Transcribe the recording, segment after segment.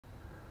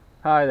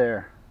Hi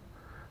there,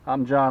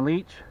 I'm John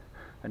Leach,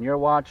 and you're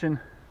watching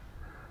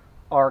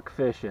Arc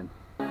Fishing.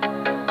 Look at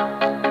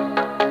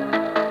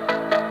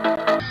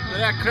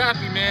that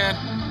crappie, man.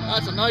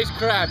 That's a nice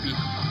crappie.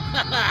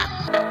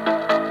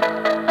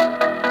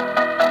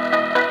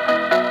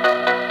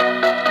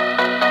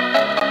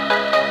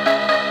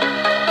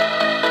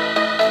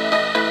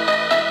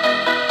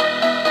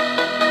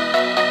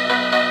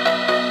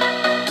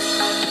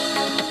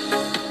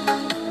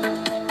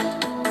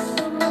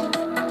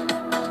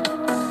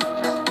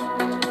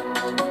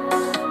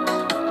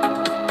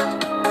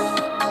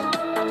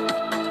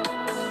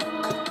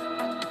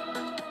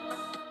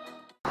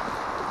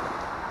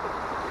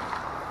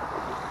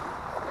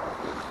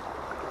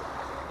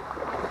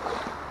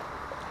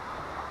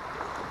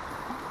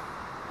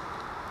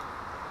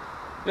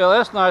 Yeah,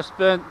 last night I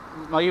spent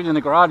my evening in the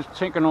garage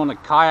tinkering on the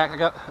kayak. I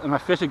got my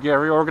fishing gear,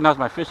 reorganized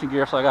my fishing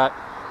gear, so I got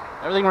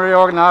everything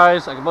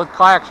reorganized. I got both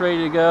kayaks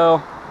ready to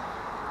go.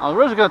 I was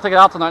originally going to take it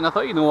out tonight, and I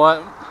thought, you know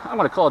what, I'm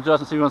going to call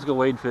Justin and see if he wants to go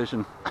wade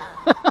fishing.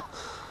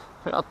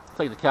 I'll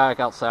take the kayak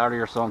out Saturday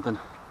or something.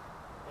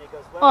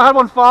 Oh, I had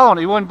one following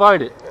it, he wouldn't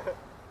bite it.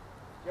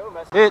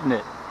 Hitting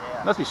it.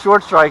 Yeah. Must be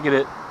short striking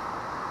it.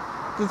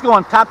 Just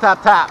going tap,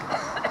 tap, tap.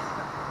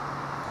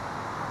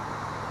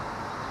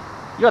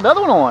 You got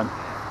another one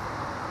on.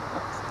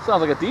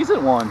 Sounds like a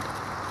decent one.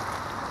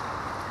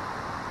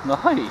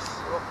 Nice.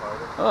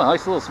 Oh,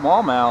 nice little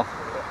smallmouth.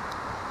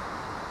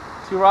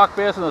 2 rock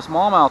bass and a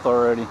smallmouth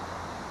already.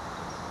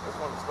 This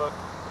one's hooked.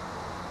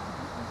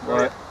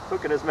 What?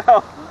 Hook in his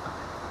mouth.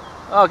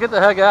 Oh, get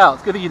the heck out.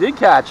 It's good that you did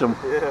catch him.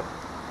 Yeah.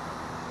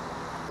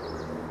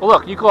 Well,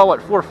 look, you caught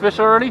what, 4 fish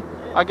already?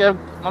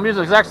 I'm using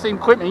the exact same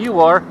equipment you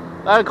are.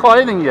 I haven't caught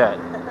anything yet.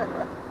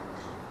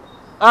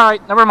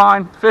 Alright, never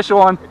mind. Fish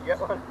on. Did you get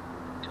one?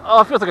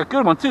 Oh, it feels like a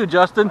good one too,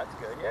 Justin. That's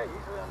good. Yeah,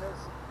 usually on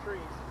those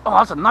trees. Oh,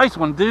 that's a nice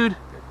one, dude.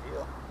 Good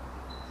deal.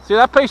 See,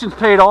 that patience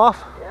paid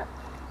off. Yeah.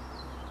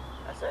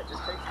 That's it.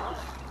 Just takes time.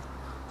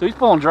 So he's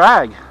pulling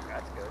drag.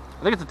 That's good.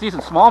 I think it's a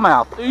decent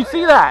smallmouth. Do you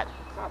see that?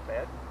 It's not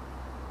bad.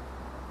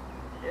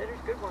 Yeah,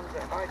 there's good ones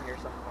that hide here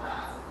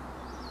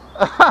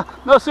sometimes.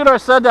 No sooner I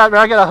said that,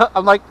 man,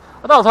 I'm like,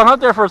 I thought I was hung up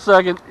there for a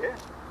second. Yeah.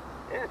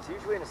 Yeah, it's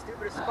usually in the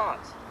stupidest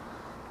spots.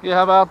 Yeah,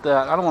 how about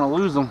that? I don't want to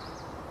lose him.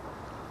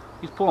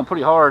 He's pulling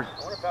pretty hard. I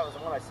wonder if that was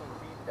the one I seen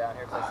feeding down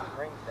here, because I seen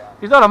rings down here.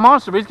 He's not a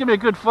monster, but he's giving me a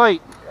good fight.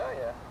 Oh,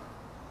 yeah.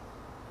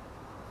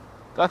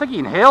 I think he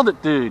inhaled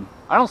it, dude.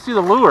 I don't see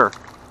the lure.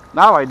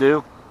 Now I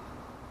do.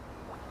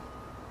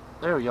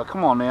 There we go.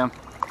 Come on, man.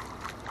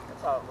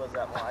 That's how it was,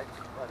 that one. One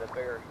of the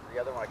bigger, the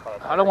other one I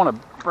caught. I don't want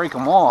to break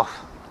him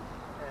off.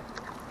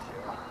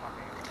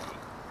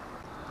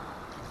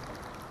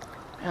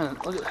 Man,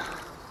 look at.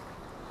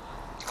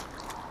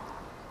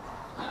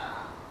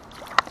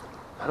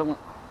 I don't want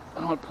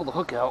to pull the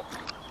hook out.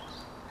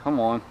 Come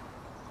on.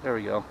 There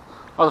we go.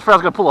 I was afraid I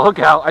was going to pull the hook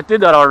out. I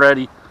did that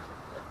already.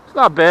 It's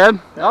not bad.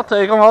 Yeah. I'll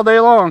take them all day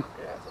long.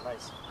 Yeah, it's a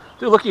nice.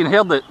 Dude, look, he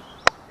inhaled it.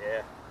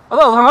 Yeah. I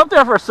thought I was hung up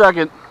there for a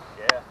second.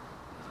 Yeah.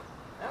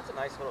 That's a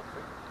nice little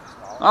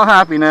small. I'm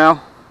happy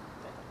now.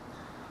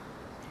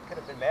 You could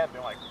have been mad and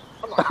been like,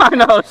 I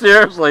know,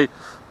 seriously.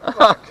 I'm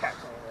not catch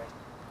anything.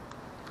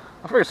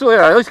 I figured so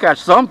I at least catch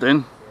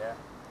something. Yeah.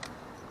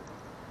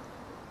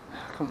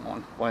 Come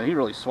on. Boy, he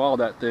really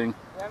swallowed that thing.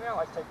 Yeah, I mean, I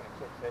like taking a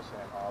kid fishing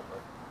and all, but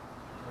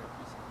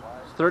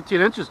it's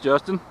 13 inches,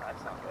 Justin.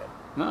 That's not good.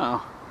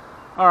 No.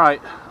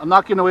 Alright, I'm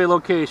not giving away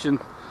location,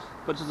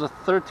 but it's a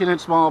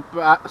 13-inch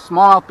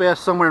smallmouth bass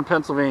somewhere in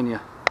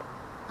Pennsylvania.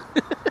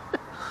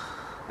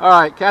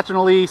 Alright, catching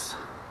a lease.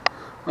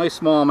 Nice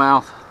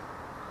smallmouth.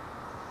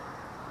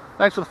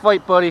 Thanks for the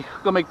fight, buddy.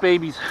 Go make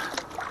babies.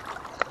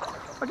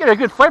 I get a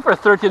good fight for a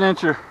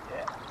 13-incher.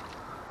 Yeah.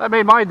 That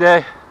made my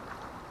day.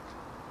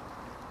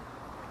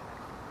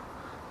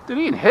 Dude,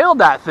 he inhaled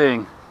that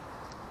thing.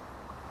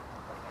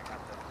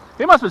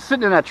 He must have been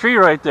sitting in that tree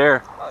right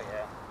there. Oh,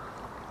 yeah.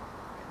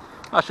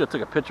 I should have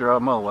took a picture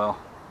of him. Oh, well.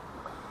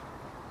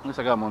 At least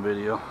I got him on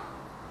video.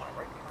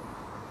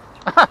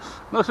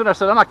 No sooner I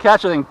said, I'm not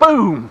catching anything.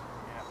 Boom!